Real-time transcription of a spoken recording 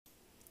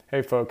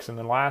Hey folks, in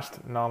the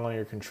last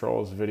nonlinear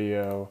controls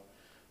video,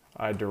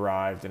 I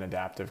derived an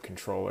adaptive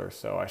controller.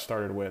 So I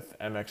started with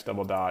mx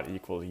double dot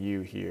equals u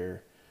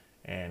here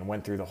and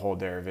went through the whole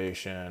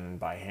derivation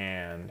by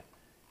hand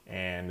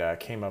and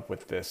came up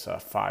with this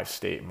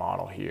 5-state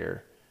model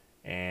here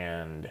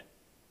and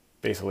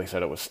basically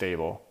said it was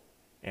stable.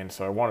 And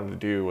so I wanted to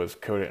do was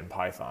code it in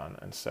Python.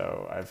 And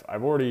so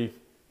I've already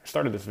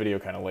started this video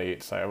kind of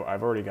late, so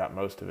I've already got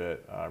most of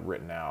it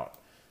written out.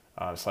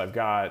 So I've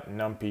got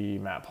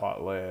numpy,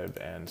 matplotlib,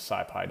 and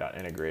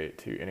scipy.integrate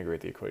to integrate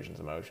the equations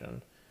of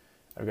motion.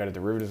 I've got a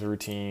derivatives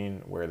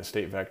routine where the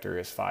state vector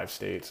is 5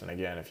 states. And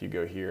again, if you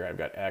go here, I've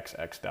got x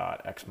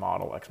dot, x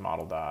model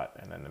dot,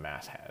 and then the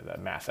mass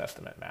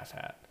estimate, mass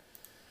hat.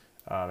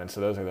 And so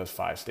those are those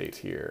 5 states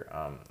here.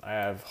 I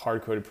have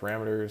hard-coded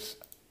parameters.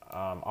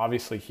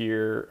 Obviously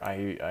here,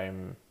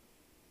 I'm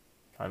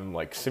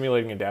like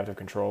simulating adaptive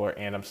controller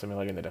and I'm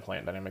simulating the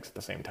plant dynamics at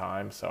the same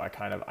time. So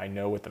I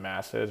know what the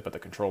mass is, but the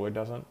controller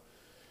doesn't.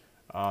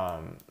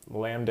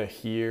 Lambda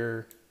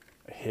here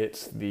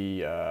hits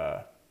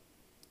the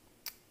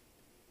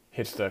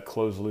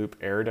closed loop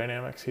error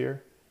dynamics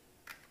here.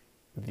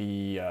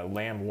 The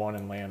lam1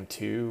 and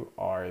lam2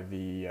 are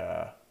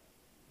the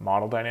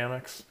model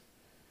dynamics.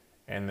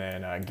 And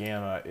then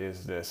gamma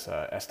is this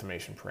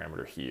estimation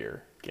parameter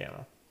here,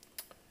 gamma.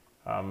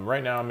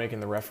 Right now I'm making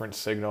the reference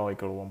signal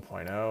equal to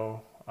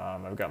 1.0.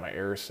 I've got my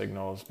error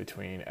signals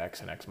between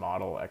x and x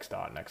model, x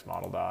dot and x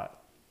model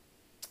dot.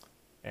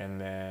 And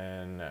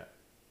then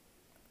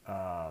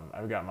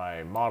I've got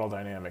my model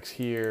dynamics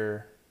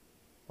here.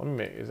 Let me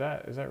make, is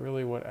that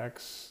really what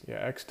x, yeah,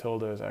 x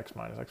tilde is x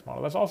minus x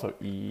model. That's also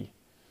e.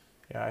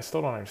 Yeah, I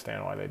still don't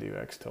understand why they do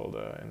x tilde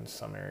in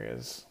some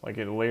areas. Like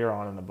later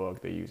on in the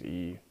book, they use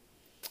e.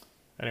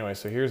 Anyway,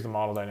 so here's the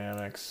model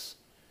dynamics.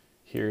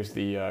 Here's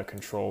the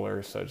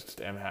controller, so it's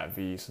just m hat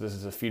v. So this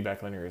is a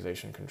feedback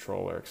linearization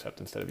controller, except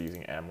instead of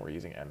using m, we're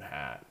using m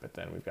hat. But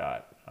then we've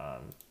got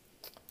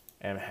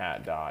m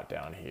hat dot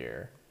down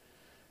here.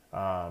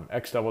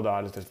 X double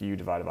dot is just u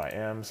divided by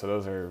m. So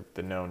those are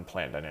the known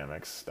plant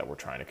dynamics that we're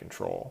trying to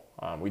control.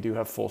 We do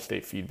have full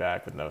state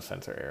feedback with no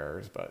sensor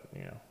errors, but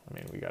you know, I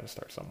mean, we got to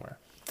start somewhere.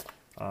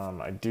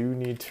 I do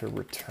need to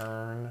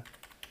return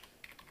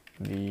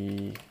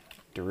the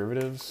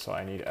derivatives, so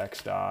I need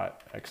x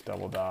dot, x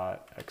double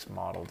dot, x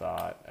model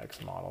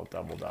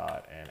double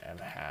dot, and m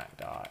hat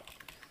dot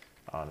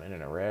in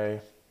an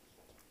array.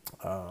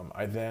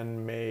 I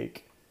then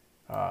make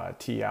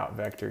t out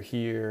vector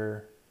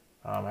here.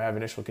 I have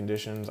initial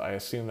conditions. I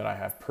assume that I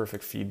have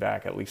perfect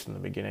feedback, at least in the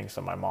beginning,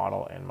 so my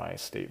model and my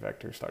state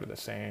vector started the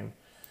same.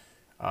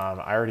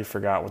 I already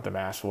forgot what the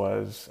mass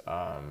was,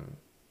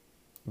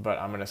 but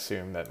I'm going to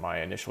assume that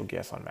my initial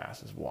guess on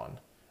mass is 1.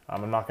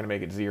 I'm not going to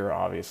make it 0,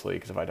 obviously,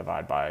 because if I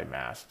divide by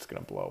mass, it's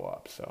going to blow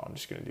up. So I'm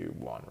just going to do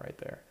 1 right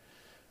there.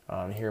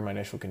 Here are my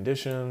initial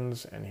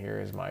conditions, and here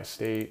is my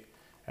state.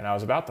 And I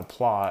was about to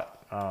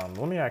plot.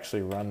 Let me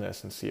actually run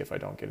this and see if I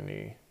don't get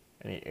any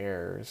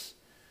errors.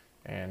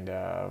 And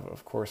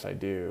of course I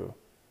do.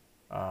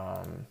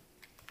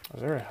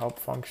 Is there a help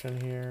function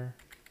here?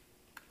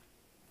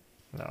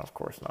 No, of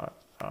course not.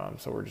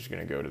 So we're just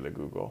going to go to the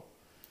Google.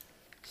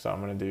 So I'm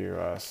going to do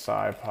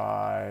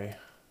scipy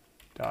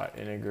dot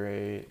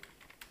integrate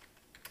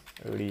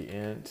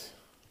odint,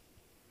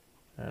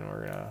 and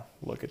we're gonna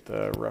look at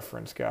the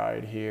reference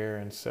guide here.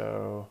 And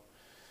so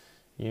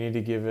you need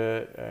to give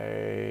it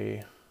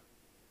a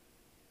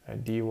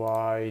dy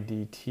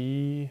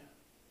dt.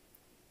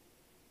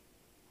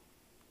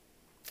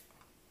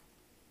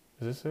 Is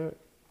this it?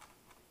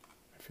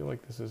 I feel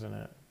like this isn't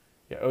it.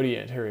 Yeah,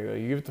 odint, here we go.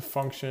 You give it the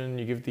function,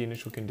 you give it the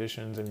initial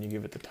conditions, and you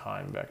give it the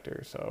time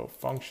vector. So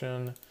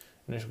function,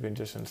 initial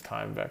conditions,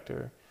 time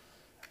vector.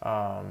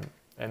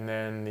 And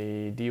then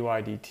the dy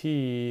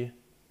dt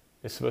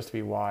is supposed to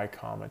be y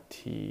comma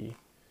t.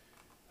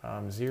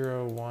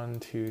 0, 1,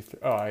 2, 3.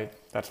 Oh,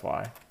 that's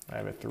why. I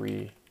have a 3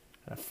 and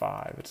a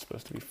 5. It's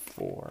supposed to be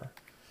 4.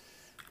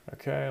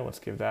 Okay, let's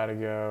give that a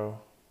go.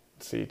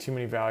 Let's see, too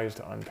many values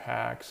to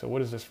unpack. So what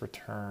does this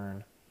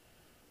return?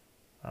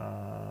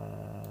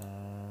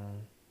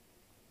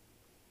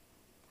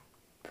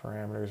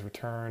 Parameters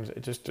returns.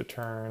 It just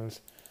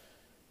returns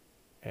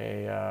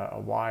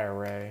a y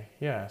array.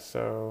 Yeah,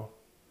 so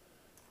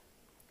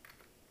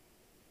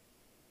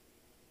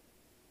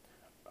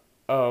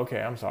oh,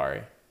 okay, I'm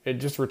sorry. It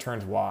just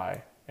returns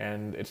y,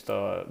 and it's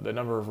the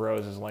number of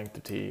rows is length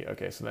to t.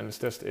 Okay, so then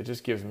it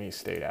just gives me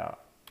state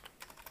out.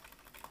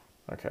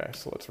 Okay,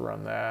 so let's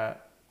run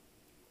that.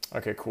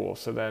 Okay, cool.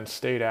 So then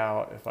state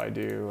out, if I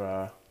do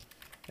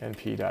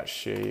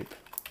np.shape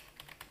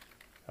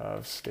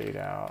of state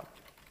out.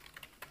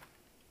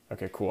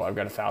 Okay, cool. I've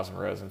got 1,000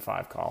 rows and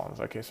 5 columns.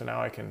 Okay, so now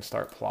I can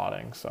start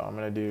plotting. So I'm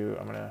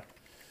gonna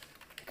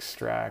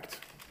extract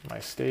my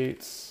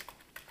states.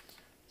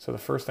 So the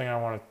first thing I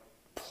want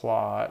to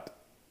plot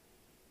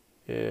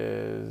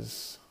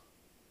is,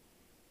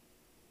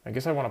 I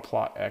guess I want to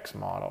plot x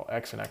model,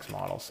 x and x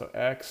model. So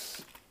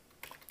x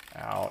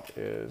out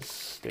is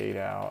state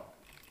out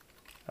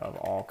of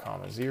all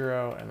comma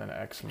 0, and then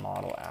x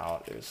model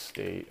out is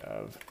state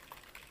of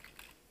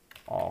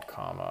all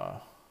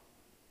comma,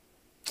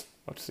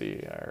 let's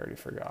see, I already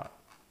forgot.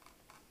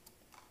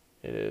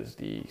 It is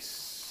the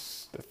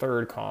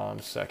third column,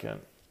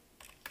 second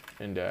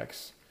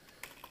index.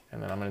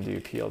 And then I'm going to do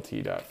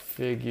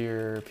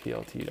plt.figure,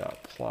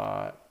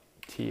 plt.plot,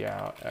 t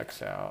out,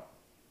 x out.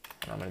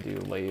 And I'm going to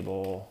do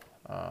label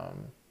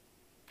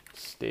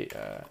state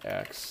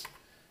x,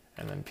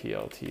 and then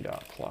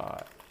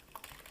plt.plot,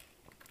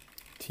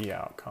 t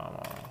out,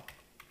 comma,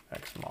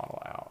 x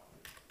model out,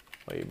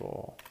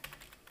 label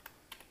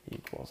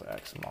equals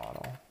x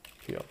model,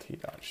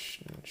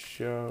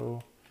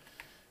 plt.show.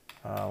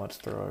 Let's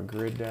throw a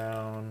grid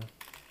down.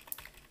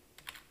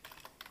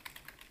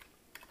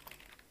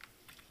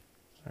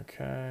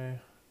 Okay,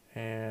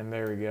 and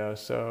there we go.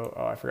 So,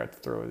 oh, I forgot to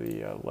throw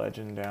the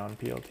legend down,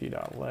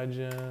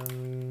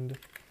 plt.legend.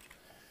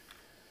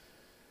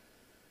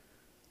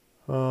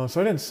 So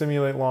I didn't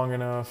simulate long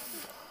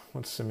enough.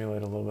 Let's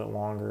simulate a little bit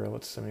longer.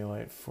 Let's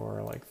simulate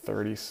for like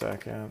 30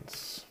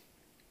 seconds.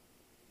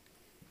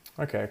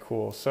 Okay,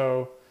 cool.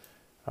 So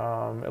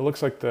it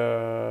looks like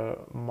the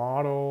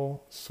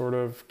model sort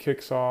of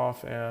kicks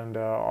off, and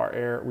our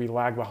error, we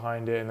lag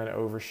behind it and then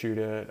overshoot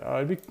it.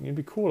 It'd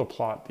be cool to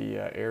plot the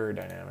error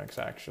dynamics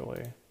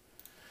actually.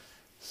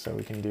 So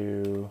we can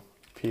do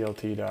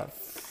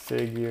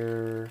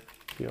plt.figure,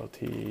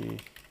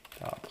 plt.plot,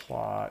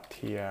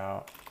 t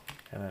out,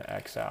 and then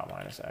x out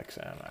minus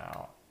xm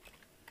out,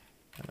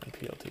 and then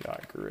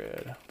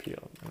plt.grid,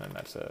 and then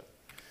that's it.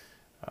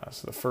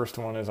 So the first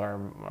one is our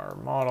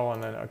model,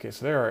 and then, okay,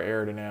 so there are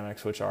error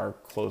dynamics, which are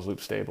closed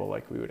loop stable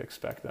like we would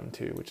expect them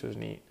to, which is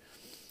neat.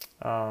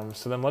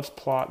 So then let's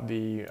plot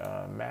the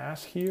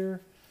mass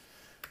here.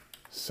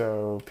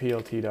 So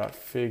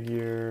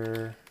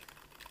plt.figure,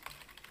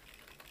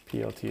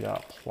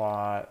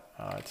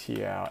 plt.plot,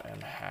 t out,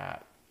 and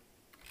hat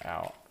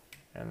out.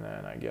 And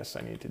then I guess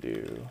I need to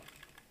do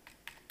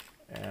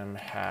m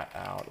hat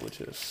out, which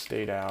is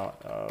state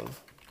out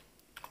of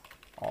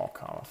all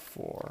comma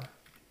 4.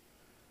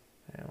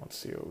 And let's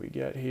see what we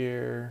get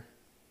here.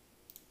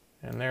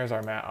 And there's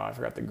our map. Oh, I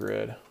forgot the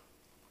grid.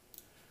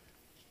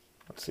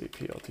 Let's see,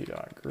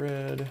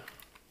 plt.grid.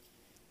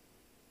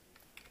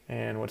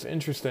 And what's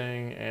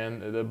interesting,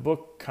 and the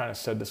book kind of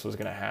said this was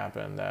going to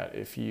happen, that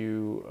if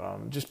you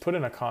just put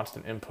in a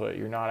constant input,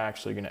 you're not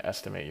actually going to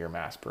estimate your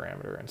mass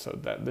parameter. And so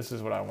this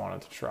is what I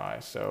wanted to try.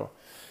 So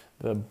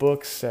the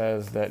book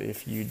says that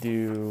if you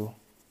do,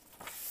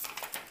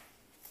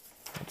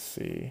 let's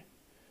see,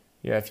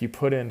 yeah, if you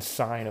put in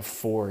sine of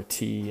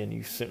 4t and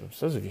it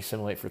says if you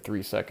simulate for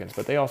 3 seconds,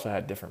 but they also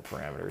had different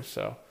parameters.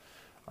 So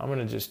I'm going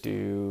to just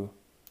do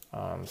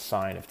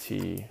sine of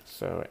t.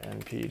 So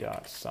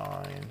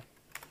np.sine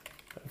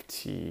of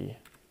t.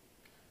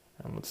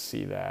 And let's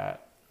see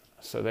that.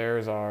 So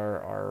there's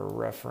our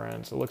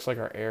reference. It looks like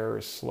our error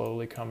is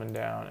slowly coming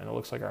down, and it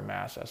looks like our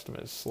mass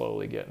estimate is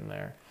slowly getting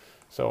there.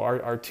 So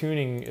our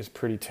tuning is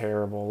pretty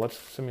terrible. Let's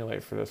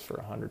simulate for this for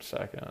 100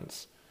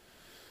 seconds.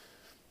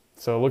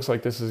 So it looks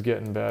like this is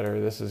getting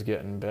better, this is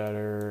getting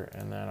better,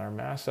 and then our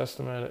mass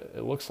estimate,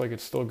 it looks like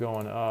it's still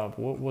going up.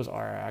 What was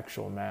our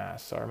actual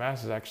mass? So our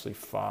mass is actually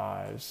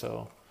 5,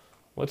 so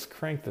let's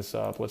crank this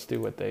up. Let's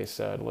do what they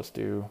said. Let's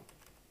do,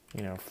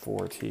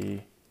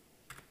 4t.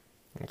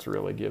 Let's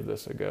really give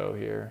this a go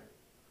here.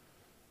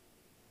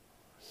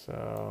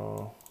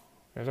 So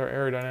there's our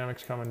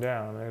aerodynamics coming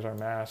down. There's our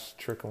mass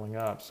trickling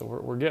up. So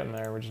we're getting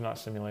there. We're just not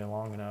simulating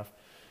long enough.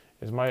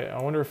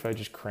 I wonder if I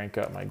just crank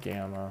up my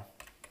gamma.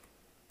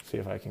 See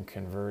if I can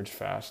converge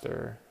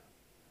faster.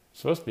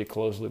 It's supposed to be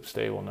closed loop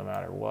stable no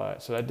matter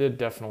what. So that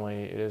it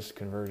is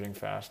converging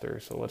faster.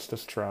 So let's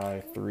just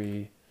try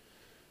 3.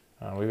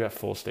 We've got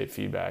full state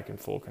feedback and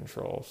full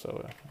control,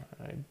 so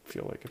I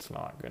feel like it's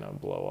not gonna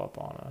blow up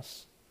on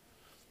us.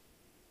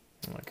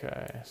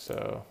 Okay,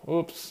 so,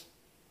 oops.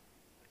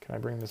 Can I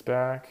bring this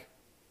back?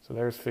 So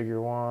there's figure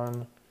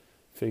 1,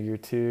 figure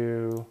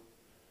 2,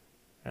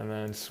 and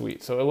then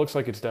sweet. So it looks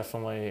like it's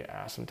definitely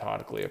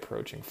asymptotically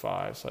approaching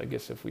 5. So I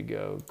guess if we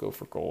go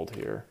for gold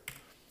here,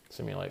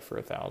 simulate for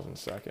 1,000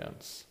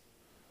 seconds,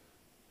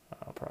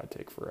 it'll probably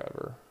take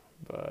forever.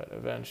 But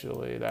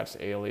eventually that's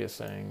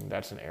aliasing,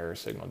 that's an error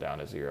signal down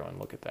to 0, and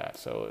look at that.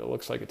 So it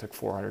looks like it took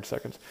 400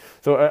 seconds.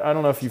 So I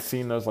don't know if you've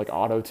seen those like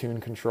auto-tune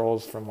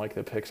controls from like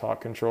the PixHawk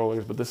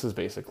controllers, but this is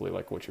basically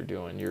like what you're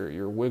doing.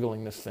 You're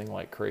wiggling this thing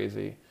like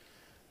crazy.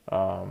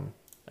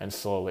 And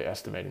slowly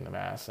estimating the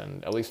mass,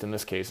 and at least in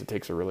this case, it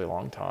takes a really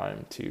long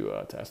time to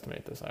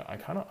estimate this.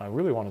 I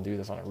really want to do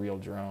this on a real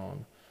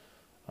drone.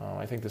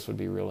 I think this would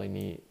be really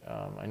neat.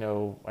 I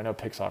know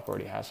PixHawk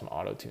already has some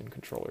auto-tune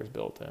controllers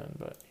built in,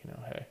 but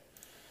hey.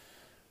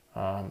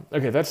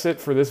 Okay, that's it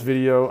for this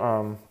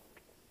video.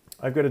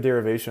 I've got a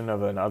derivation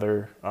of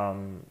another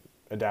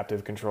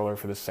adaptive controller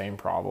for the same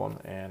problem,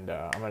 and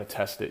I'm going to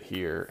test it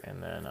here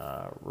and then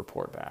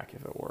report back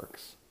if it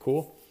works.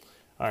 Cool.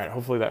 All right,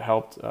 hopefully that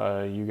helped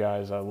you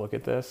guys look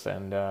at this,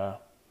 and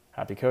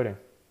happy coding.